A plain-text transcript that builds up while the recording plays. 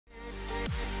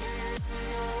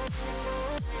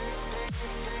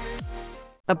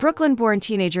A Brooklyn-born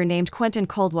teenager named Quentin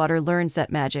Coldwater learns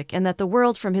that magic and that the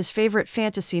world from his favorite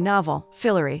fantasy novel,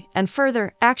 Fillory, and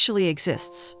further, actually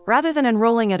exists. Rather than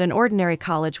enrolling at an ordinary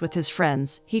college with his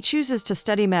friends, he chooses to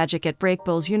study magic at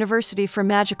Brakebills University for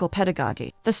Magical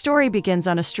Pedagogy. The story begins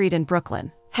on a street in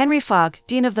Brooklyn. Henry Fogg,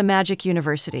 dean of the Magic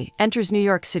University, enters New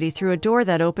York City through a door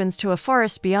that opens to a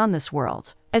forest beyond this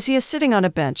world. As he is sitting on a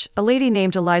bench, a lady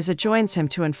named Eliza joins him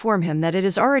to inform him that it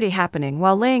is already happening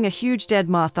while laying a huge dead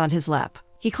moth on his lap.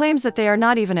 He claims that they are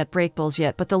not even at Brakebills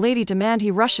yet, but the lady demands he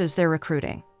rushes their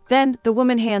recruiting. Then, the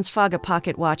woman hands Fogg a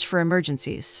pocket watch for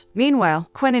emergencies. Meanwhile,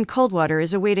 Quentin Coldwater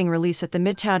is awaiting release at the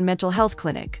Midtown Mental Health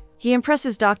Clinic. He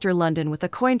impresses Dr. London with a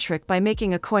coin trick by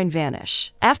making a coin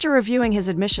vanish. After reviewing his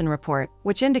admission report,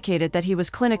 which indicated that he was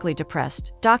clinically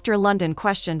depressed, Dr. London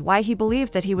questioned why he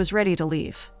believed that he was ready to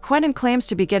leave. Quentin claims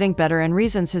to be getting better and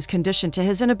reasons his condition to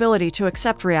his inability to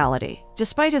accept reality.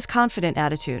 Despite his confident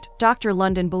attitude, Dr.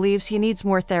 London believes he needs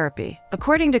more therapy.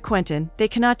 According to Quentin, they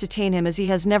cannot detain him as he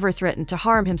has never threatened to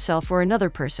harm himself or another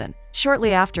person.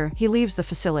 Shortly after, he leaves the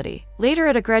facility. Later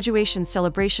at a graduation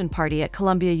celebration party at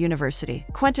Columbia University,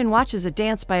 Quentin watches a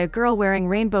dance by a girl wearing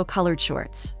rainbow-colored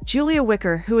shorts. Julia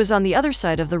Wicker, who is on the other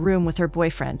side of the room with her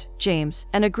boyfriend, James,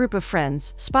 and a group of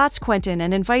friends, spots Quentin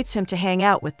and invites him to hang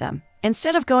out with them.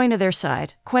 Instead of going to their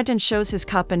side, Quentin shows his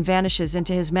cup and vanishes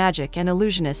into his magic and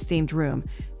illusionist-themed room,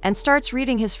 and starts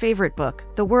reading his favorite book,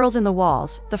 The World in the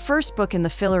Walls, the first book in the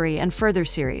Fillory and Further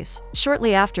series.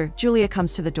 Shortly after, Julia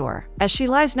comes to the door. As she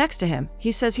lies next to him,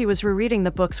 he says he was rereading the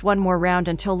books one more round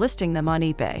until listing them on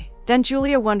eBay. Then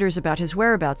Julia wonders about his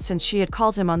whereabouts since she had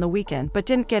called him on the weekend but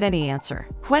didn't get any answer.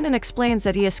 Quentin explains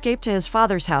that he escaped to his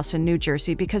father's house in New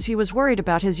Jersey because he was worried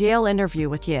about his Yale interview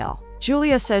with Yale.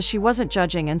 Julia says she wasn't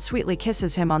judging and sweetly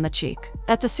kisses him on the cheek.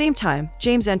 At the same time,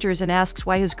 James enters and asks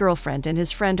why his girlfriend and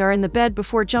his friend are in the bed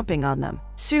before jumping on them.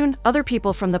 Soon, other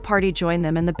people from the party join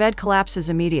them and the bed collapses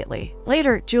immediately.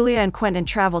 Later, Julia and Quentin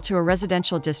travel to a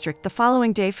residential district the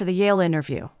following day for the Yale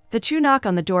interview. The two knock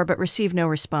on the door but receive no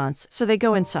response, so they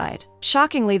go inside.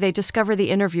 Shockingly, they discover the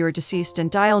interviewer deceased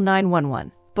and dial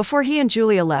 911. Before he and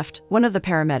Julia left, one of the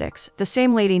paramedics, the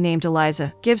same lady named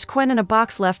Eliza, gives Quentin a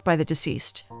box left by the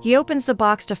deceased. He opens the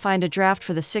box to find a draft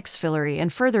for the sixth Fillory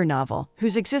and Further novel,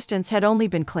 whose existence had only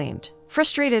been claimed.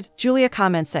 Frustrated, Julia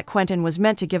comments that Quentin was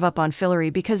meant to give up on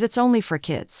Fillory because it's only for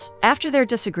kids. After their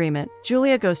disagreement,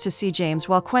 Julia goes to see James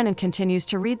while Quentin continues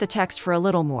to read the text for a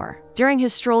little more. During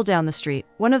his stroll down the street,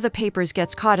 one of the papers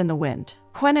gets caught in the wind.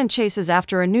 Quentin chases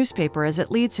after a newspaper as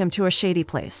it leads him to a shady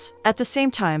place. At the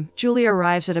same time, Julia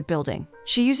arrives at a building.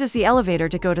 She uses the elevator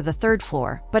to go to the third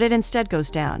floor, but it instead goes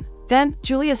down. Then,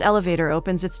 Julia's elevator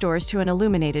opens its doors to an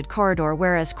illuminated corridor,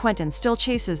 whereas Quentin still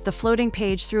chases the floating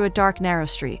page through a dark, narrow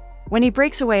street. When he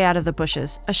breaks away out of the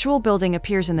bushes, a shul building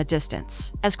appears in the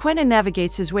distance. As Quentin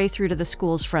navigates his way through to the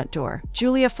school's front door,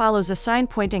 Julia follows a sign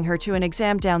pointing her to an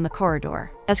exam down the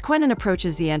corridor. As Quentin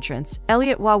approaches the entrance,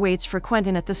 Elliot Waugh waits for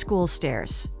Quentin at the school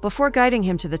stairs. Before guiding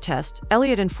him to the test,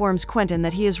 Elliot informs Quentin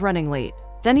that he is running late.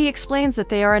 Then he explains that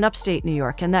they are in upstate New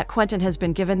York and that Quentin has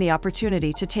been given the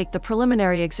opportunity to take the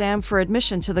preliminary exam for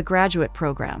admission to the graduate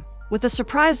program. With a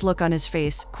surprised look on his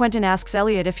face, Quentin asks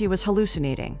Elliot if he was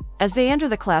hallucinating. As they enter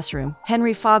the classroom,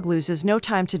 Henry Fogg loses no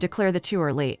time to declare the two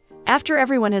are late. After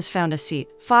everyone has found a seat,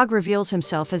 Fogg reveals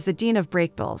himself as the Dean of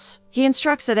Brakebills. He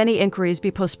instructs that any inquiries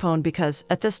be postponed because,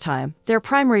 at this time, their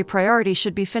primary priority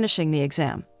should be finishing the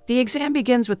exam. The exam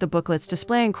begins with the booklets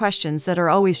displaying questions that are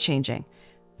always changing.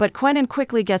 But Quentin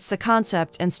quickly gets the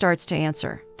concept and starts to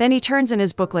answer. Then he turns in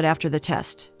his booklet after the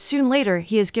test. Soon later,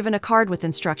 he is given a card with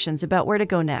instructions about where to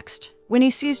go next. When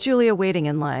he sees Julia waiting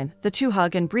in line, the two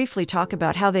hug and briefly talk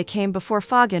about how they came before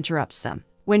Fogg interrupts them.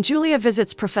 When Julia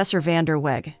visits Professor van der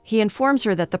Weg, he informs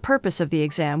her that the purpose of the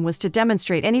exam was to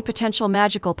demonstrate any potential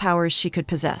magical powers she could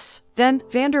possess. Then,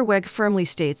 van der Weg firmly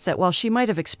states that while she might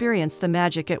have experienced the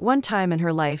magic at one time in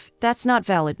her life, that's not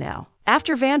valid now.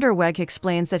 After van der Weg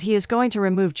explains that he is going to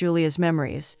remove Julia's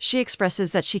memories, she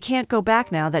expresses that she can't go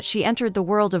back now that she entered the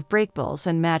world of Brakebills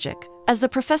and magic. As the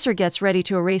professor gets ready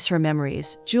to erase her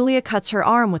memories, Julia cuts her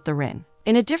arm with the ring.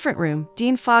 In a different room,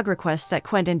 Dean Fogg requests that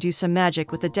Quentin do some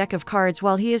magic with a deck of cards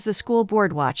while he as the school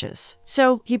board watches.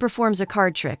 So, he performs a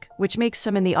card trick, which makes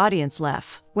some in the audience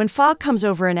laugh. When Fogg comes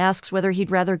over and asks whether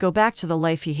he'd rather go back to the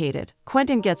life he hated,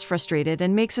 Quentin gets frustrated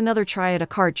and makes another try at a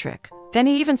card trick. Then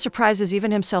he even surprises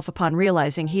even himself upon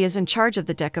realizing he is in charge of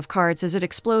the deck of cards as it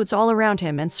explodes all around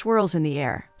him and swirls in the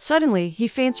air. Suddenly, he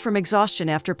faints from exhaustion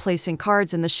after placing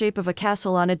cards in the shape of a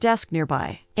castle on a desk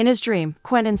nearby. In his dream,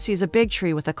 Quentin sees a big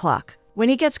tree with a clock. When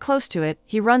he gets close to it,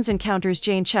 he encounters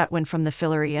Jane Chatwin from the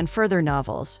Fillory and Further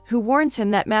novels, who warns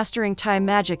him that mastering time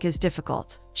magic is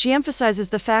difficult. She emphasizes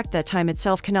the fact that time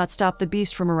itself cannot stop the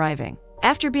beast from arriving.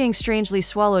 After being strangely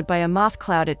swallowed by a moth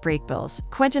cloud at Brakebills,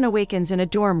 Quentin awakens in a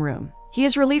dorm room. He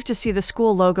is relieved to see the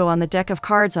school logo on the deck of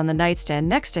cards on the nightstand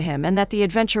next to him and that the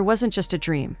adventure wasn't just a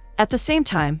dream. At the same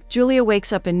time, Julia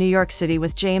wakes up in New York City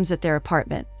with James at their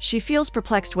apartment. She feels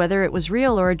perplexed whether it was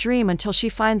real or a dream until she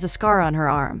finds a scar on her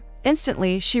arm.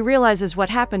 Instantly, she realizes what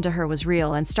happened to her was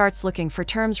real and starts looking for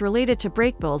terms related to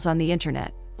Brakebills on the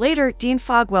internet. Later, Dean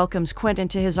Fogg welcomes Quentin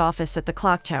to his office at the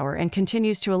clock tower and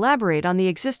continues to elaborate on the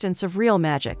existence of real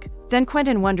magic. Then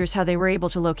Quentin wonders how they were able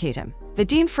to locate him. The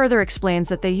dean further explains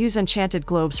that they use enchanted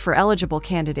globes for eligible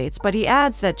candidates, but he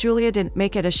adds that Julia didn't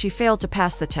make it as she failed to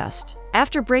pass the test.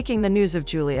 After breaking the news of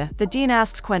Julia, the dean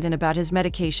asks Quentin about his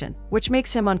medication, which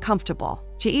makes him uncomfortable.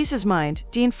 To ease his mind,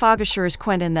 Dean Fogg assures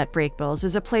Quentin that Brakebills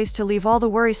is a place to leave all the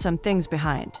worrisome things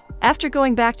behind. After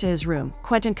going back to his room,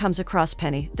 Quentin comes across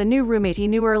Penny, the new roommate he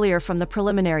knew earlier from the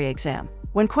preliminary exam.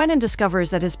 When Quentin discovers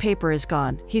that his paper is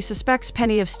gone, he suspects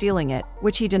Penny of stealing it,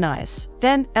 which he denies.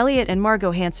 Then, Elliot and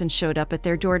Margot Hansen showed up at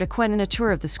their door to Quentin a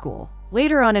tour of the school.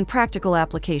 Later on in practical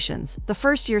applications, the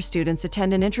first-year students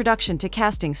attend an introduction to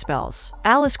casting spells.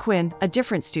 Alice Quinn, a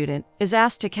different student, is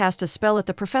asked to cast a spell at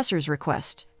the professor's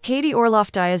request. Katie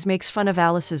Orloff Diaz makes fun of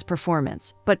Alice's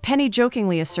performance, but Penny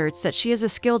jokingly asserts that she is a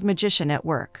skilled magician at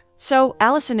work. So,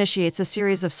 Alice initiates a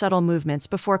series of subtle movements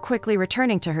before quickly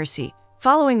returning to her seat.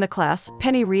 Following the class,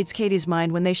 Penny reads Katie's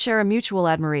mind when they share a mutual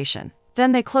admiration.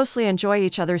 Then they closely enjoy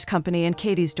each other's company in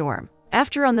Katie's dorm.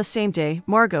 After on the same day,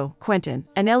 Margot, Quentin,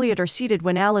 and Elliot are seated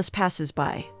when Alice passes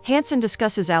by. Hansen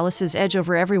discusses Alice's edge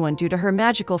over everyone due to her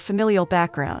magical familial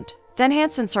background. Then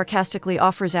Hansen sarcastically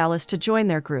offers Alice to join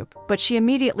their group, but she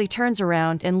immediately turns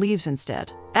around and leaves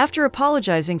instead. After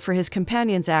apologizing for his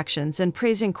companion's actions and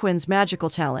praising Quinn's magical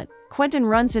talent, Quentin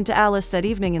runs into Alice that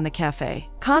evening in the cafe.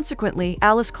 Consequently,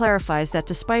 Alice clarifies that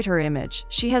despite her image,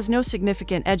 she has no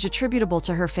significant edge attributable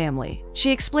to her family.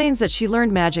 She explains that she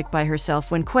learned magic by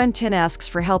herself when Quentin asks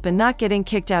for help in not getting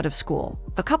kicked out of school.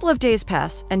 A couple of days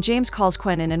pass, and James calls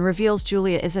Quentin and reveals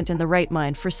Julia isn't in the right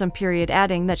mind for some period,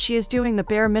 adding that she is doing the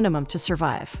bare minimum to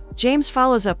survive. James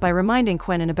follows up by reminding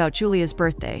Quentin about Julia's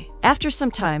birthday. After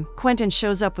some time, Quentin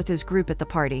shows up with his group at the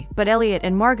party, but Elliot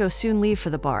and Margot soon leave for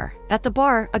the bar. At the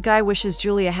bar, a guy wishes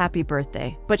Julia happy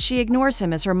birthday, but she ignores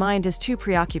him as her mind is too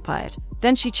preoccupied.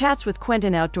 Then she chats with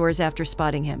Quentin outdoors after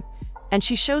spotting him, and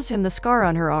she shows him the scar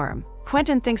on her arm.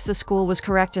 Quentin thinks the school was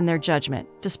correct in their judgment,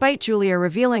 despite Julia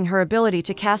revealing her ability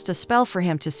to cast a spell for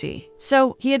him to see.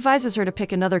 So, he advises her to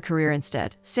pick another career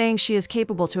instead, saying she is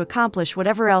capable to accomplish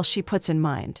whatever else she puts in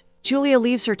mind. Julia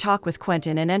leaves her talk with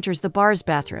Quentin and enters the bar's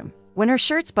bathroom. When her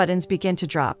shirt's buttons begin to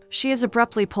drop, she is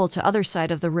abruptly pulled to other side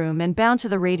of the room and bound to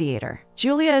the radiator.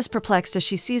 Julia is perplexed as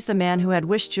she sees the man who had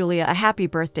wished Julia a happy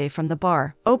birthday from the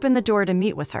bar open the door to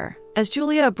meet with her. As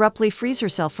Julia abruptly frees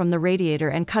herself from the radiator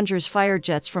and conjures fire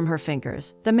jets from her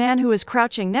fingers, the man who is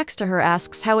crouching next to her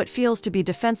asks how it feels to be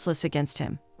defenseless against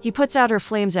him. He puts out her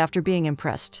flames after being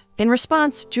impressed. In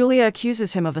response, Julia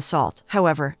accuses him of assault.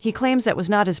 However, he claims that was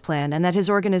not his plan and that his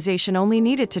organization only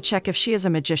needed to check if she is a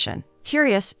magician.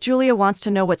 Curious, Julia wants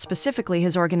to know what specifically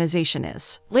his organization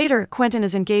is. Later, Quentin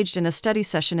is engaged in a study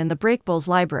session in the Brakebills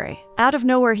library. Out of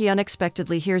nowhere, he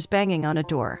unexpectedly hears banging on a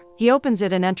door. He opens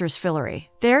it and enters Fillory.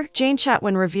 There, Jane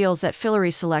Chatwin reveals that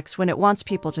Fillory selects when it wants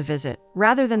people to visit,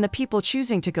 rather than the people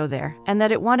choosing to go there, and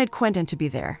that it wanted Quentin to be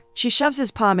there. She shoves his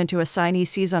palm into a sign he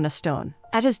sees on a stone.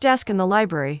 At his desk in the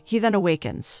library, he then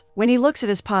awakens. When he looks at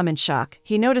his palm in shock,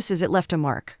 he notices it left a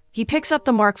mark. He picks up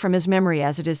the mark from his memory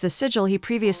as it is the sigil he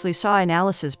previously saw in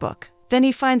Alice's book. Then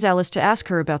he finds Alice to ask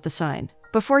her about the sign.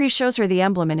 Before he shows her the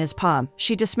emblem in his palm,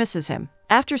 she dismisses him.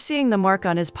 After seeing the mark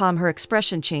on his palm, her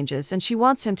expression changes and she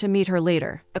wants him to meet her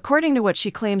later. According to what she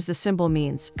claims the symbol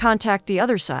means, contact the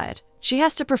other side. She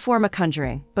has to perform a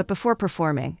conjuring, but before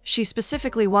performing, she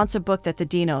specifically wants a book that the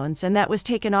dean owns and that was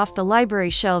taken off the library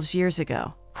shelves years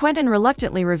ago. Quentin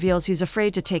reluctantly reveals he's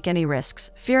afraid to take any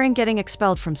risks, fearing getting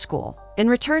expelled from school. In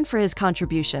return for his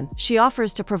contribution, she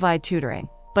offers to provide tutoring.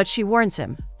 But she warns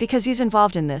him, because he's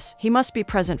involved in this, he must be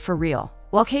present for real.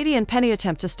 While Katie and Penny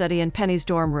attempt to study in Penny's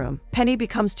dorm room, Penny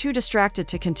becomes too distracted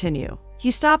to continue.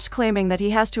 He stops claiming that he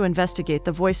has to investigate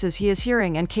the voices he is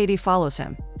hearing and Katie follows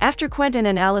him. After Quentin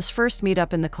and Alice first meet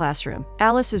up in the classroom,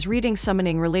 Alice is reading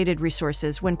summoning-related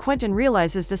resources when Quentin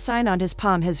realizes the sign on his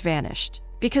palm has vanished.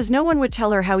 because no one would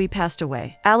tell her how he passed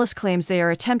away. Alice claims they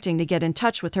are attempting to get in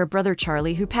touch with her brother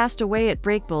Charlie, who passed away at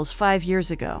Breakables 5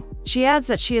 years ago. She adds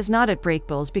that she is not at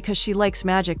Breakables because she likes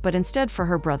magic, but instead for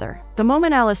her brother. The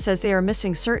moment Alice says they are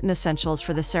missing certain essentials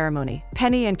for the ceremony,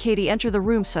 Penny and Katie enter the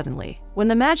room suddenly. When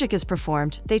the magic is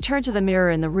performed, they turn to the mirror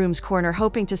in the room's corner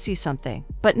hoping to see something,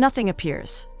 but nothing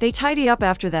appears. They tidy up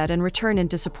after that and return in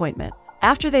disappointment.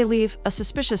 After they leave, a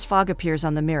suspicious fog appears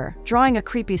on the mirror, drawing a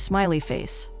creepy smiley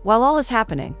face. While all is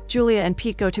happening, Julia and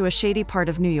Pete go to a shady part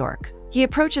of New York. He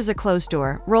approaches a closed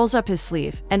door, rolls up his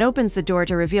sleeve, and opens the door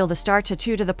to reveal the star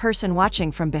tattoo to the person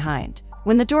watching from behind.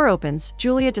 When the door opens,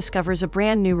 Julia discovers a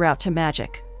brand new route to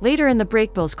magic. Later in the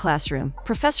Breakables classroom,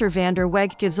 Professor Vander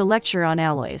Weg gives a lecture on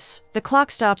alloys. The clock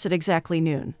stops at exactly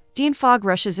noon. Dean Fogg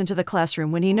rushes into the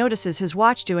classroom when he notices his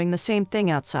watch doing the same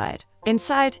thing outside.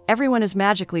 Inside, everyone is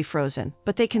magically frozen,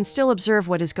 but they can still observe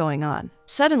what is going on.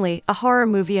 Suddenly, a horror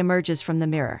movie emerges from the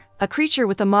mirror. A creature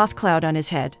with a moth cloud on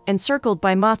his head, encircled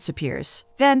by moths, appears.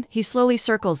 Then, he slowly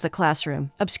circles the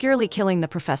classroom, obscurely killing the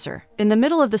professor. In the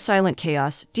middle of the silent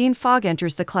chaos, Dean Fogg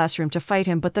enters the classroom to fight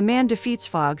him, but the man defeats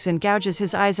Fogg and gouges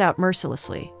his eyes out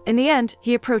mercilessly. In the end,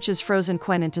 he approaches frozen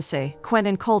Quentin to say,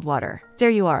 "Quentin Coldwater,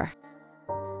 there you are."